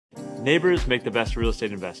Neighbors make the best real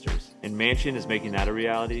estate investors, and Mansion is making that a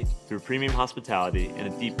reality through premium hospitality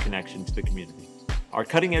and a deep connection to the community. Our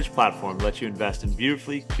cutting-edge platform lets you invest in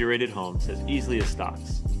beautifully curated homes as easily as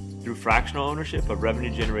stocks. Through fractional ownership of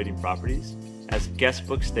revenue-generating properties, as guest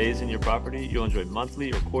book stays in your property, you'll enjoy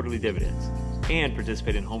monthly or quarterly dividends and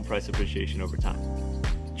participate in home price appreciation over time.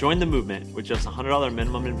 Join the movement with just a $100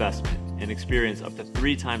 minimum investment and experience up to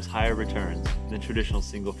 3 times higher returns than traditional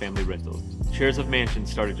single-family rentals. Shares of Mansion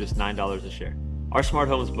start at just $9 a share. Our smart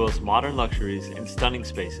homes boast modern luxuries and stunning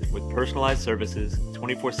spaces with personalized services,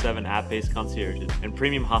 24/7 app-based concierges, and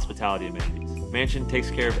premium hospitality amenities. Mansion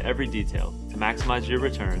takes care of every detail to maximize your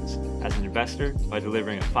returns as an investor by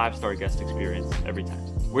delivering a 5-star guest experience every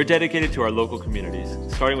time. We're dedicated to our local communities,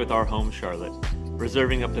 starting with our home, Charlotte,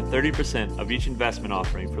 reserving up to 30% of each investment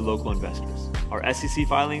offering for local investors. Our SEC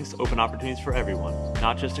filings open opportunities for everyone,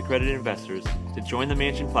 not just accredited investors, to join the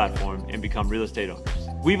Mansion platform and become real estate owners.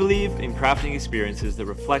 We believe in crafting experiences that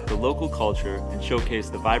reflect the local culture and showcase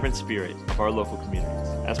the vibrant spirit of our local communities.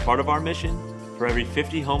 As part of our mission, for every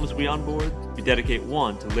 50 homes we onboard, we dedicate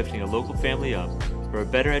 1 to lifting a local family up for a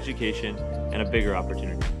better education and a bigger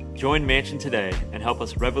opportunity. Join Mansion today and help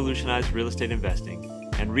us revolutionize real estate investing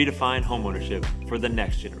and redefine homeownership for the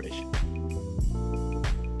next generation.